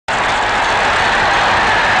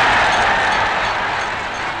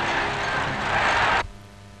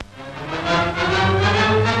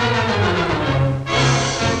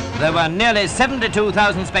were nearly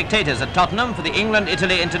 72,000 spectators at Tottenham for the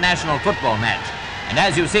England-Italy international football match. And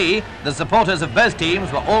as you see, the supporters of both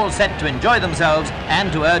teams were all set to enjoy themselves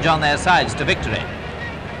and to urge on their sides to victory.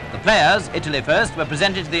 The players, Italy first, were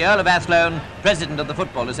presented to the Earl of Athlone, President of the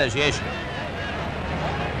Football Association.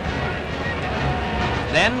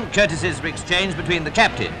 Then courtesies were exchanged between the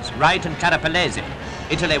captains, Wright and Carapellese.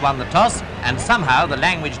 Italy won the toss, and somehow the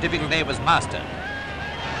language difficulty was mastered.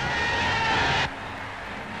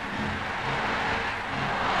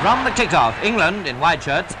 From the kick-off, England, in white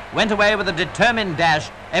shirts, went away with a determined dash,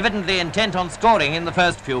 evidently intent on scoring in the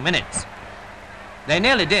first few minutes. They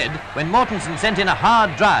nearly did when Mortensen sent in a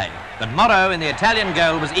hard drive, but Morrow in the Italian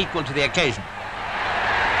goal was equal to the occasion.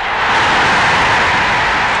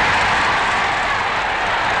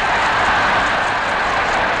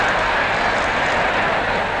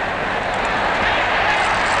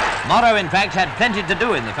 Morrow, in fact, had plenty to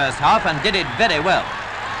do in the first half and did it very well.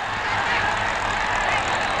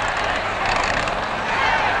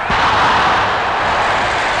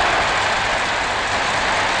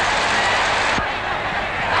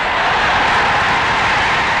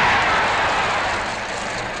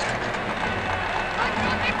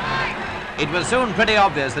 It was soon pretty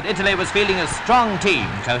obvious that Italy was feeling a strong team,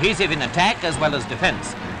 cohesive in attack as well as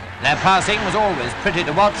defence. Their passing was always pretty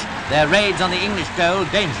to watch, their raids on the English goal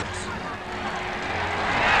dangerous.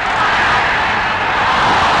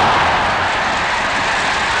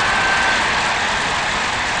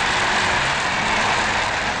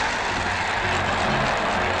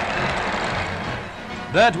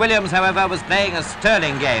 Bert Williams, however, was playing a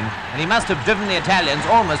sterling game, and he must have driven the Italians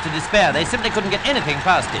almost to despair. They simply couldn't get anything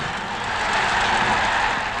past him.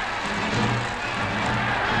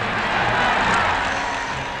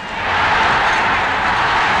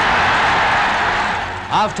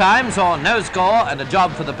 Half-time saw no score and a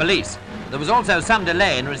job for the police. There was also some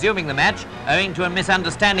delay in resuming the match, owing to a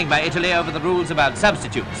misunderstanding by Italy over the rules about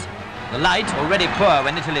substitutes. The light, already poor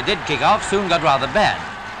when Italy did kick off, soon got rather bad.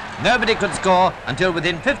 Nobody could score until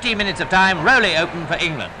within 15 minutes of time, Rowley opened for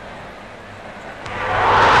England.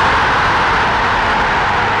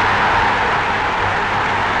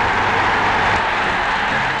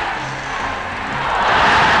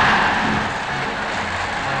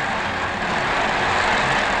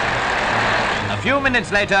 A few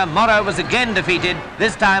minutes later, Morrow was again defeated,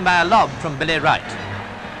 this time by a lob from Billy Wright.